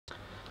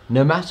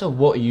No matter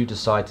what you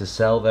decide to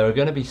sell, there are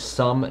going to be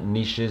some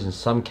niches and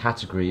some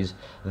categories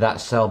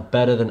that sell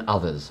better than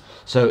others.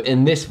 So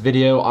in this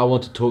video, I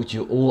want to talk to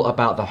you all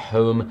about the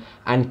home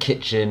and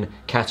kitchen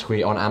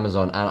category on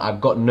Amazon. And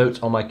I've got notes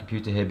on my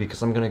computer here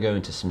because I'm going to go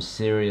into some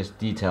serious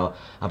detail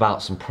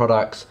about some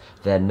products,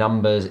 their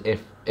numbers,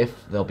 if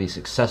they'll be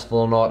successful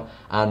or not.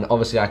 And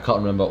obviously I can't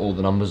remember all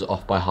the numbers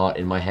off by heart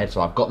in my head,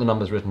 so I've got the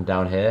numbers written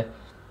down here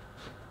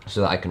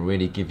so that I can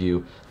really give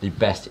you the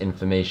best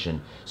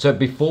information. So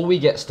before we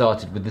get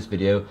started with this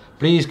video,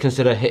 please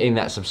consider hitting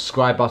that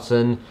subscribe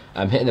button,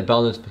 hitting the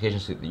bell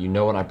notification so that you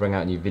know when I bring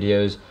out new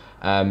videos.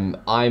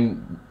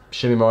 I'm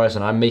Shimmy Morris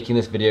and I'm making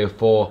this video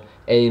for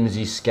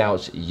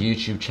AMZScout's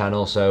YouTube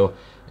channel, so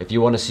if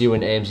you want to see when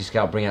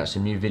AMZScout bring out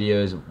some new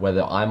videos,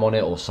 whether I'm on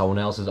it or someone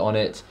else is on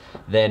it,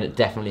 then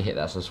definitely hit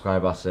that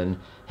subscribe button,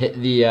 hit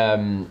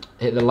the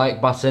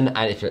like button,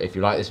 and if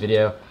you like this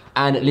video,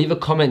 and leave a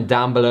comment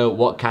down below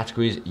what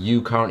categories you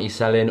currently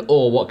sell in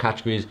or what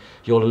categories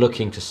you're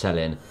looking to sell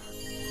in.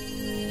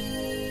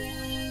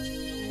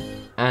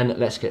 And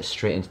let's get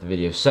straight into the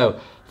video. So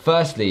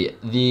firstly,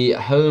 the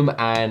home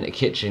and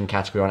kitchen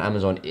category on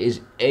Amazon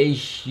is a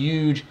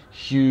huge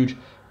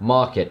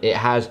market. It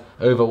has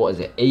over,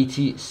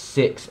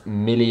 86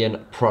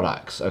 million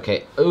products.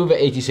 Okay, over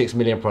 86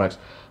 million products.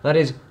 That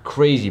is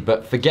crazy,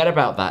 but forget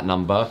about that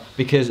number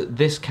because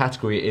this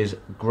category is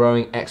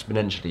growing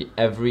exponentially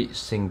every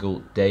single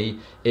day.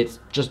 It's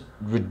just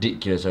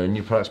ridiculous. There are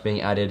new products being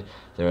added.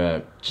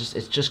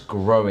 It's just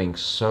growing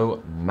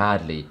so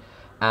madly.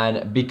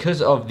 And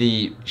because of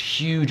the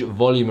huge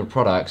volume of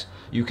products,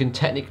 you can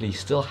technically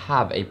still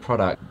have a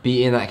product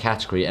be in that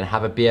category and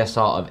have a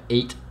BSR of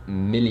 8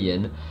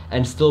 million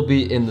and still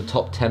be in the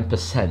top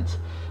 10%.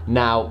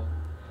 Now,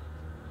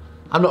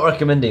 I'm not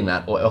recommending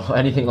that or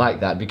anything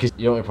like that because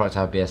you don't want your product to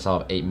have a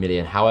BSR of 8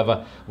 million.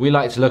 However, we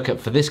like to look at,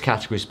 for this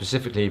category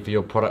specifically, for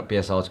your product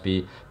BSR to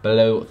be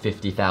below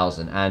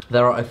 50,000. And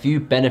there are a few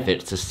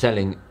benefits to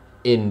selling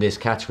in this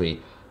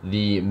category.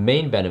 The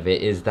main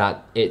benefit is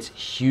that it's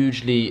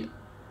hugely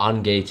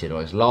ungated,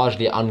 or it's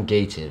largely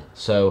ungated.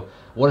 So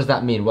what does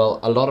that mean? Well,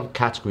 a lot of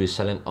categories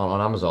selling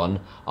on Amazon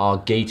are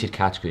gated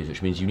categories,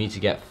 which means you need to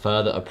get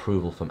further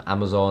approval from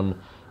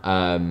Amazon,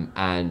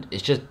 and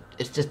it's just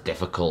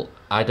difficult.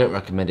 I don't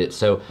recommend it.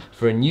 So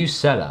for a new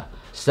seller,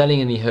 selling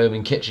in the home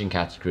and kitchen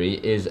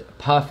category is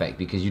perfect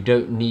because you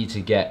don't need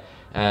to get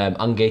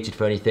ungated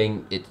for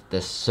anything.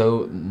 There's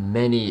so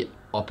many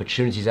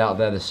opportunities out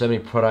there. There's so many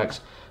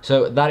products.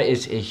 So that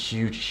is a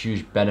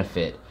huge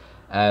benefit.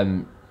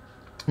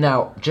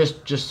 Now,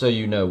 just so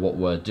you know what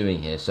we're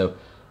doing here. So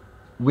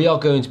we are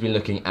going to be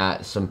looking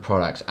at some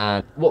products,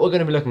 and what we're going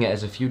to be looking at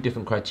is a few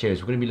different criteria.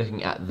 We're going to be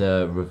looking at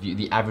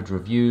the average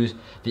reviews,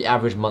 the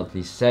average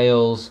monthly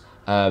sales,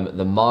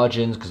 the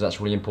margins, because that's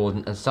really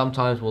important, and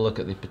sometimes we'll look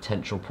at the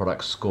potential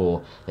product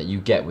score that you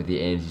get with the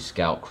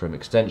AMZScout Chrome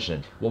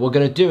extension. What we're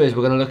going to do is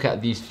we're going to look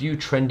at these few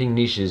trending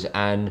niches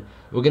and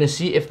we're going to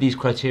see if these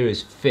criteria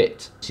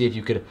fit, see if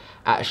you could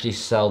actually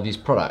sell these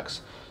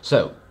products.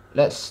 So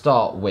let's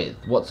start with,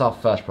 what's our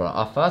first product?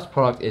 Our first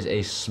product is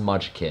a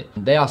smudge kit.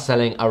 They are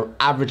selling an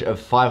average of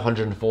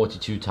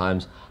 542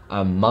 times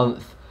a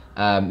month.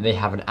 They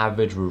have an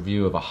average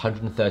review of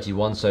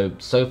 131,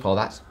 so far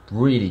that's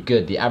really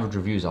good. The average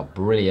reviews are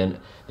brilliant.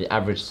 The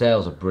average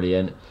sales are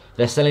brilliant.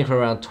 They're selling for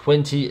around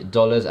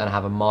 $20 and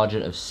have a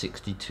margin of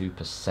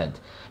 62%.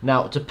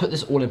 Now, to put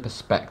this all in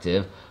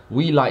perspective,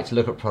 we like to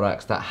look at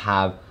products that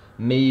have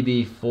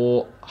maybe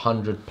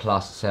 400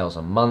 plus sales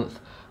a month,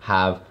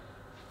 have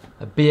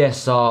a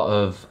BSR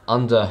of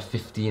under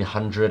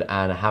 1500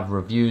 and have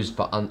reviews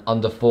for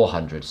under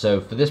 400. So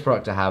for this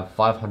product to have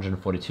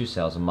 542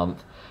 sales a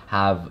month,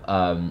 have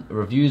average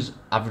reviews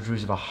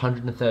of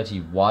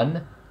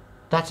 131,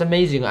 that's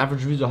amazing.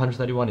 Average reviews of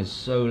 131 is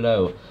so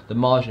low. The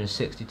margin is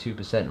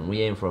 62% and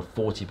we aim for a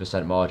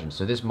 40% margin.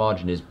 So this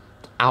margin is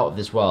out of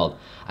this world.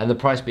 And the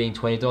price being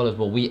 $20,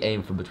 well, we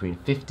aim for between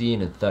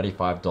 $15 and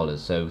 $35.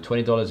 So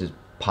 $20 is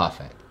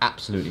perfect,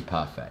 absolutely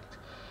perfect.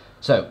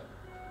 So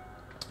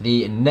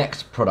the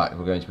next product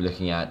we're going to be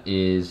looking at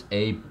is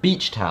a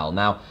beach towel.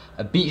 Now,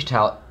 a beach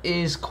towel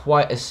is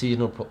quite a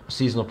seasonal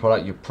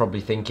product, you're probably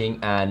thinking,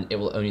 and it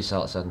will only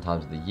sell at certain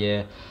times of the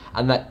year.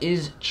 And that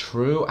is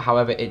true,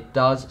 however, it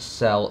does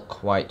sell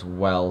quite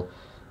well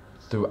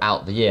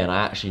throughout the year, and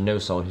I actually know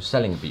someone who's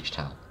selling a beach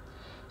towel.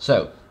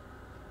 So,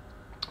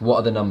 what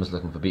are the numbers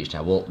looking for beach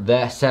towel? Well,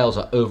 their sales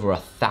are over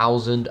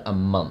 1,000 a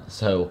month,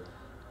 so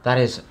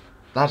that's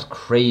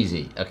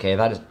crazy, okay?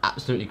 That is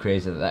absolutely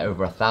crazy that they're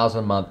over 1,000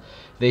 a month.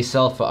 They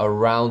sell for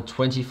around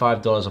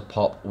 $25 a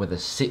pop with a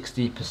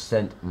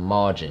 60%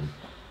 margin.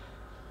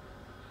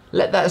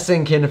 Let that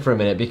sink in for a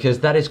minute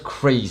because that is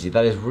crazy.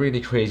 That is really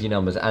crazy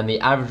numbers, and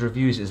the average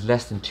reviews is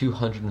less than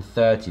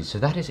 230. So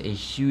that is a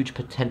huge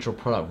potential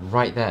product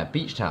right there.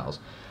 Beach towels.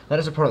 That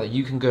is a product that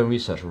you can go and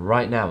research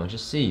right now and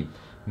just see.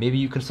 Maybe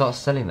you can start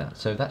selling that.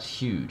 So that's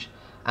huge.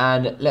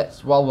 And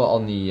while we're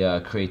on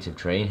the creative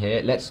train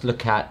here, let's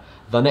look at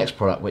the next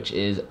product, which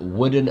is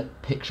wooden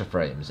picture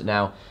frames.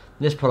 Now,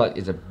 this product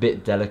is a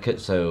bit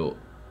delicate, so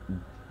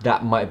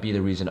that might be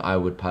the reason I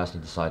would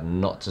personally decide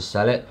not to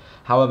sell it.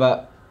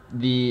 However,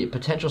 the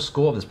potential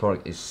score of this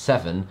product is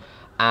 7,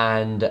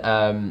 and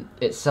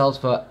it sells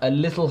for a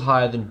little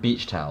higher than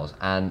beach towels,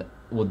 and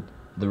with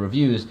the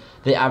reviews,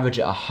 they average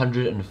at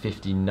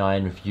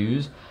 159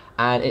 reviews,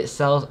 and it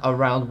sells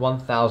around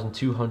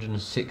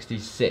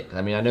 1,266.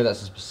 I mean, I know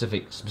that's a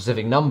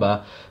specific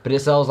number, but it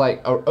sells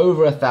like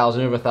over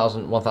 1,000,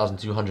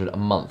 1,200 a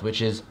month,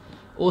 which is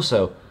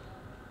also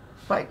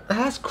like,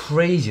 that's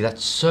crazy.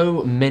 That's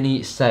so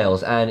many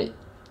sales. And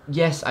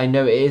yes, I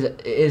know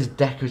it is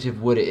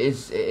decorative wood. It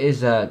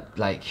is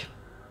like,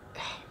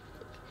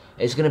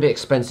 it's going to be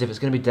expensive. It's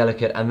going to be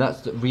delicate, and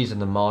that's the reason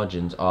the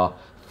margins are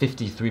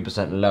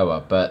 53%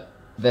 lower, but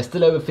they're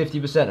still over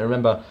 50%. And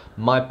remember,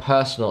 my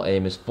personal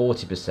aim is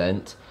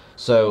 40%.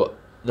 So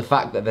the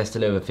fact that they're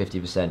still over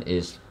 50%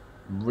 is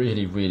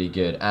really, really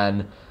good.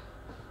 And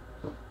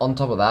on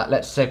top of that,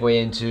 let's segue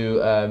into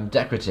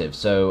decorative.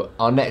 So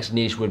our next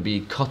niche would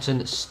be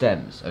cotton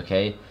stems,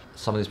 okay?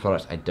 Some of these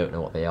products, I don't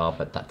know what they are,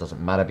 but that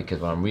doesn't matter, because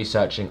when I'm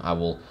researching, I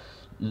will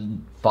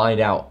find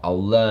out,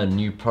 I'll learn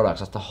new products.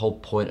 That's the whole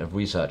point of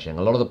researching.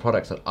 A lot of the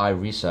products that I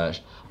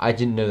researched, I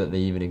didn't know that they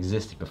even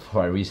existed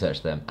before I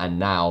researched them, and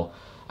now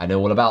I know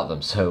all about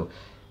them. So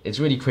it's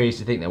really crazy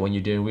to think that when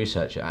you're doing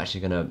research, you're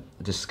actually going to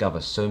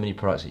discover so many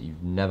products that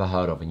you've never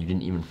heard of and you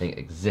didn't even think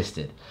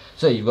existed.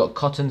 So you've got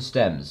cotton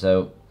stems.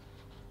 So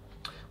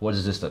what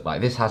does this look like?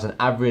 This has an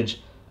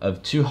average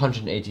of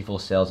 284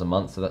 sales a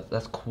month, so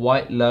that's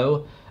quite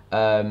low.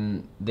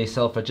 They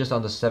sell for just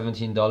under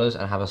 $17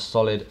 and have a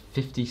solid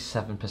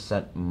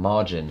 57%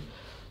 margin.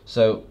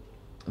 So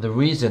the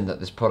reason that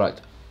this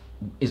product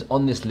is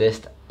on this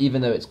list,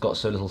 even though it's got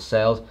so little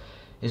sales,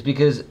 is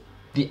because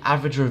the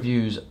average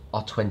reviews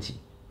are 20.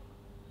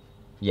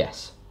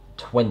 Yes,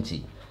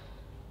 20.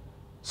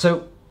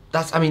 So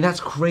that's, I mean, that's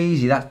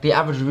crazy. That's the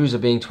average reviews are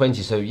being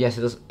 20. So yes,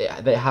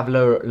 they have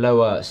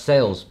lower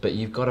sales, but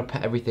you've got to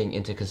put everything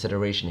into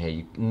consideration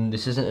here.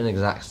 This isn't an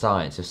exact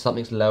science. If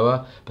something's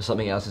lower but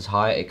something else is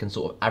higher, it can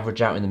sort of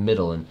average out in the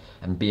middle and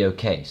be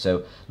okay.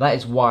 So that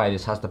is why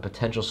this has the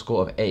potential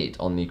score of 8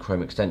 on the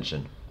Chrome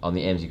extension, on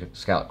the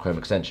AMZScout Chrome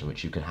extension,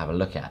 which you can have a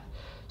look at.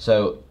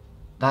 So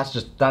that's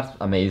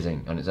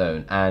amazing on its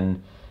own.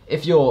 And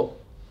if you're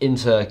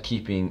into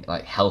keeping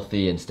like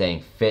healthy and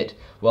staying fit,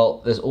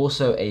 well, there's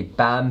also a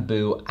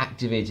bamboo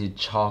activated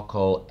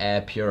charcoal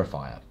air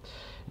purifier.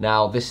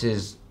 Now this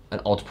is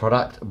an odd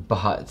product,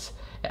 but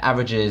it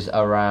averages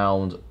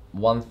around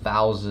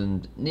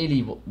 1,000,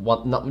 nearly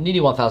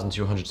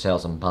 1,200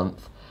 sales a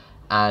month,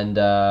 and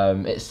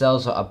it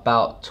sells for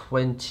about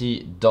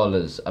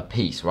 $20 a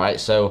piece, right?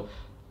 So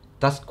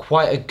that's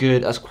quite a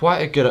good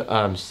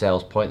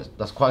sales point.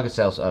 That's quite a good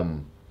sales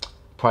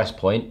price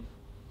point.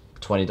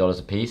 $20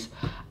 a piece,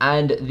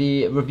 and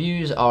the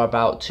reviews are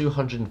about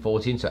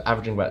 214, so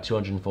averaging about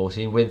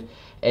 214 with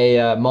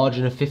a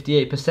margin of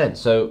 58%.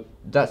 So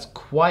that's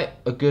quite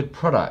a good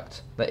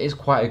product. That is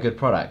quite a good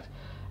product.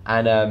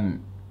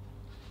 And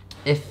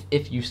if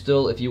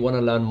you want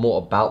to learn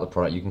more about the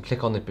product, you can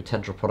click on the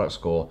potential product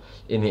score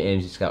in the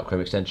AMZScout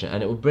Chrome extension,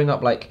 and it will bring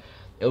up like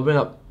a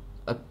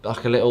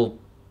little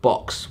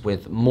box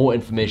with more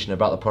information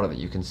about the product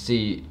that you can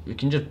see. You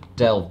can just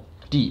delve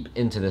deep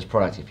into this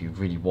product if you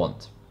really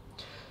want.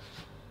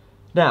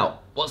 Now,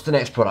 what's the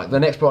next product? The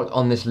next product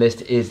on this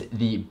list is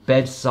the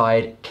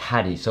bedside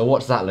caddy. So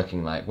what's that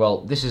looking like?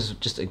 Well, this is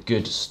just a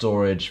good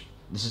storage.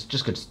 This is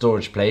just good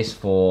storage place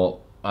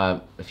for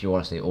if you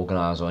want to say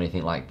organize or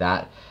anything like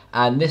that.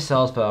 And this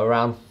sells for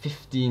around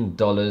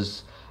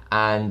 $15,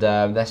 and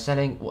they're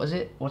selling, what is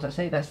it? What does that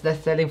say? They're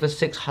selling for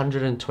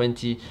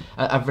 620,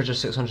 average of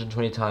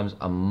 620 times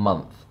a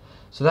month.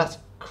 So that's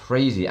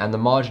crazy, and the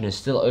margin is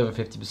still over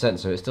 50%,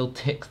 so it still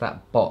ticks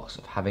that box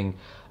of having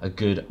a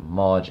good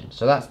margin.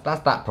 So that's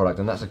that product,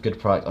 and that's a good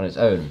product on its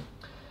own.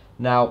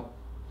 Now,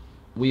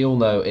 we all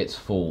know it's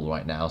fall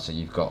right now, so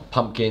you've got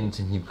pumpkins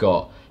and you've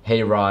got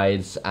hay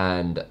rides,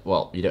 and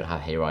well, you don't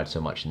have hay rides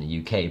so much in the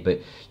UK, but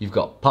you've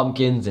got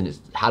pumpkins and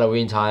it's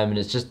Halloween time, and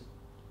it's just,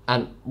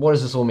 and what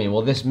does this all mean?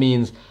 Well, this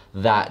means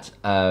that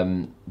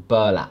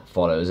burlap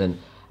follows,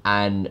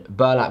 and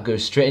burlap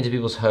goes straight into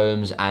people's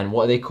homes, and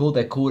what are they called?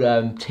 They're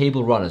called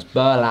table runners,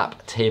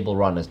 burlap table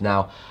runners.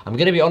 Now, I'm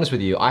gonna be honest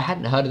with you, I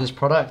hadn't heard of this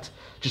product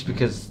just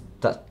because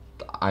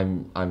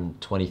I'm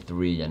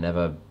 23. I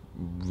never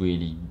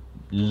really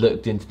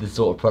looked into this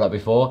sort of product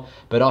before,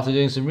 but after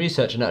doing some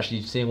research and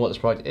actually seeing what this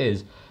product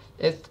is,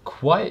 it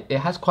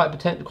has quite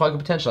good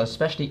potential,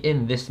 especially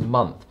in this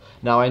month.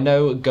 Now, I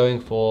know going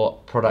for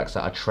products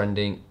that are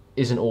trending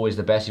isn't always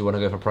the best. You want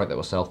to go for a product that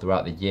will sell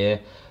throughout the year,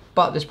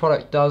 but this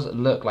product does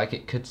look like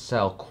it could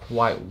sell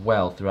quite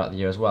well throughout the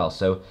year as well.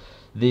 So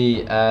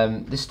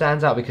this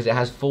stands out because it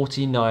has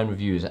 49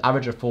 reviews, an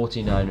average of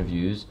 49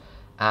 reviews,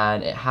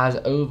 and it has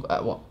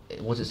over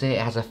what does it say?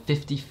 It has a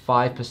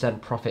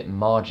 55% profit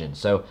margin.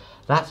 So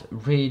that's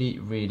really,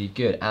 really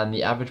good, and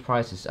the average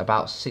price is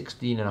about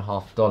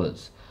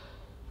 $16.50.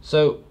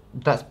 So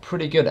that's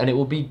pretty good, and it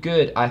will be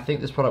good. I think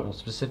this product will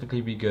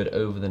specifically be good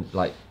over the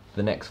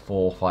the next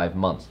 4 or 5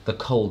 months, the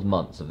cold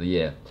months of the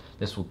year.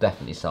 This will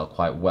definitely sell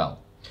quite well.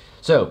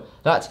 So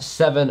that's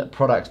 7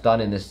 products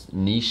done in this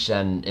niche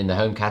and in the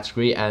home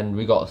category, and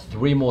we got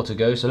 3 more to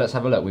go. So let's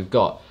have a look. We've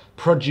got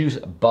produce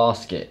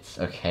baskets,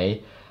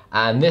 okay,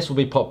 and this will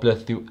be popular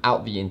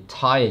throughout the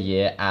entire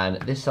year,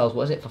 and this sells,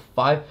 what is it, for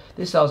 5?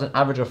 This sells an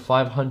average of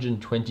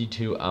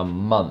 522 a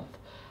month,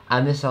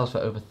 and this sells for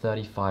over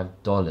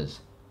 $35.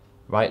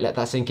 Right, let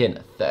that sink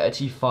in.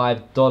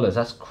 $35,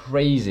 that's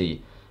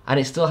crazy. And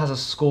it still has a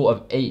score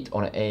of 8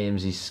 on an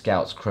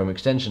AMZScout Chrome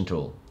Extension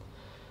tool.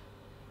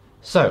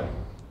 So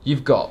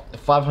you've got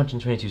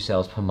 522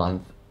 sales per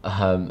month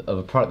of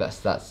a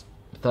product that's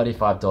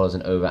 $35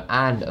 and over,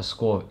 and a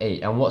score of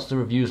 8. And what's the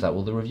reviews like?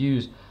 Well, the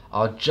reviews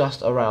are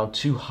just around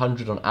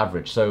 200 on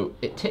average, so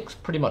it ticks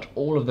pretty much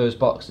all of those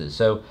boxes.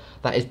 So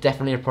that is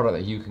definitely a product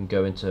that you can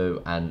go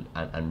into and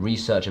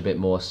research a bit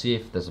more, see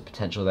if there's a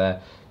potential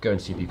there, go and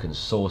see if you can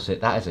source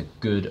it. That is a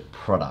good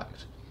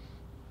product.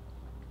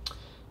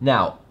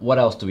 Now, what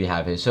else do we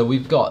have here? So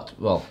we've got,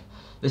 well,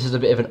 this is a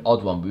bit of an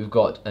odd one, but we've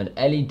got an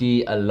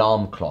LED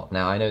alarm clock.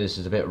 Now, I know this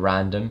is a bit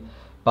random,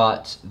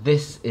 but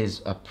this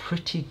is a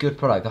pretty good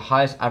product. The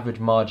highest average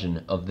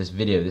margin of this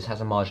video, this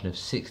has a margin of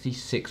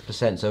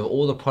 66%. So of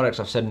all the products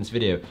I've said in this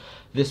video,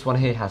 this one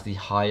here has the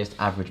highest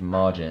average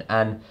margin,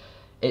 and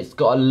it's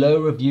got a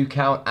low review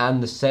count,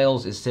 and the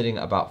sales is sitting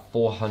at about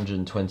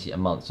 420 a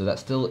month. So that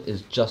still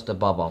is just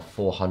above our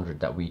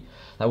 400 that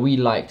we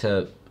like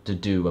to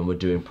do when we're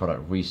doing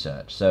product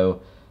research.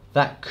 So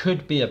that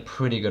could be a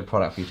pretty good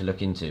product for you to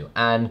look into.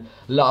 And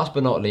last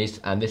but not least,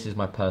 and this is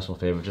my personal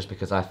favorite just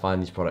because I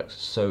find these products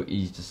so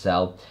easy to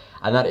sell,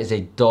 and that is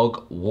a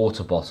dog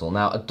water bottle.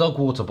 Now, a dog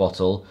water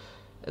bottle,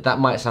 that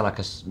might sound like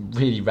a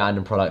really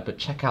random product, but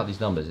check out these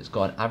numbers. It's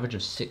got an average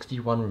of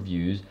 61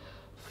 reviews,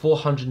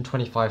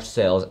 425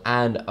 sales,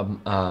 and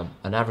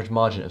an average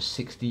margin of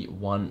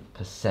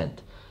 61%.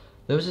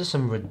 Those are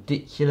some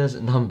ridiculous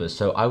numbers.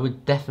 So I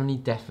would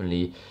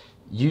definitely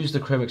use the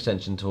Chrome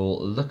Extension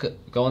tool,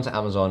 go onto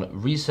Amazon,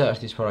 research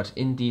these products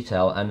in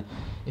detail, and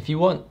if you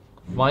want,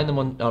 find them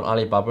on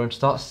Alibaba and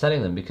start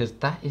selling them, because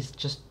that is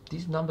just,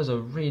 these numbers are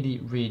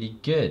really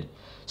good.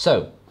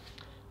 So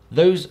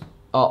those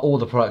are all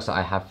the products that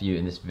I have for you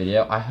in this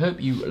video. I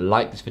hope you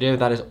like this video.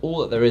 That is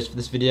all that there is for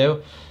this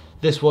video.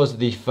 This was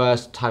the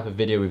first type of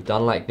video we've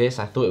done like this.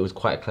 I thought it was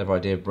quite a clever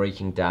idea,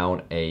 breaking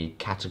down a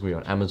category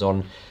on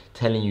Amazon,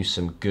 telling you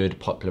some good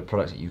popular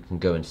products that you can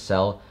go and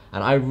sell.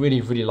 And I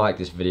really like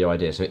this video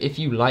idea. So if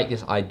you like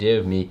this idea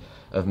of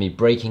me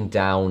breaking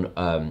down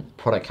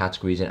product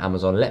categories in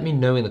Amazon, let me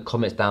know in the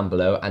comments down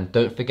below, and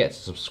don't forget to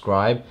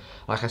subscribe.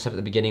 Like I said at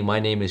the beginning, my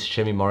name is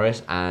Shimmy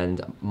Morris,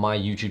 and my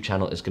YouTube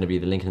channel is going to be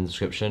the link in the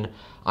description.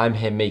 I'm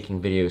here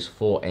making videos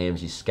for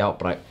AMZScout,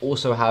 but I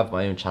also have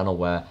my own channel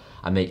where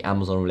I make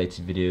Amazon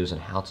related videos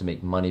and how to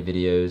make money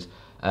videos.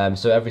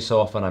 So every so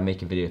often I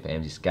make a video for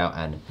AMZScout,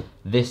 and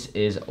this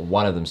is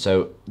one of them.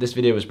 So this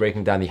video was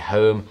breaking down the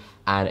home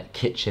and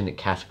kitchen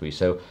category.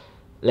 So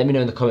let me know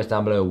in the comments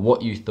down below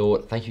what you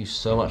thought. Thank you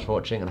so much for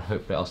watching, and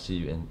hopefully I'll see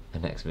you in the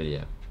next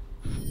video.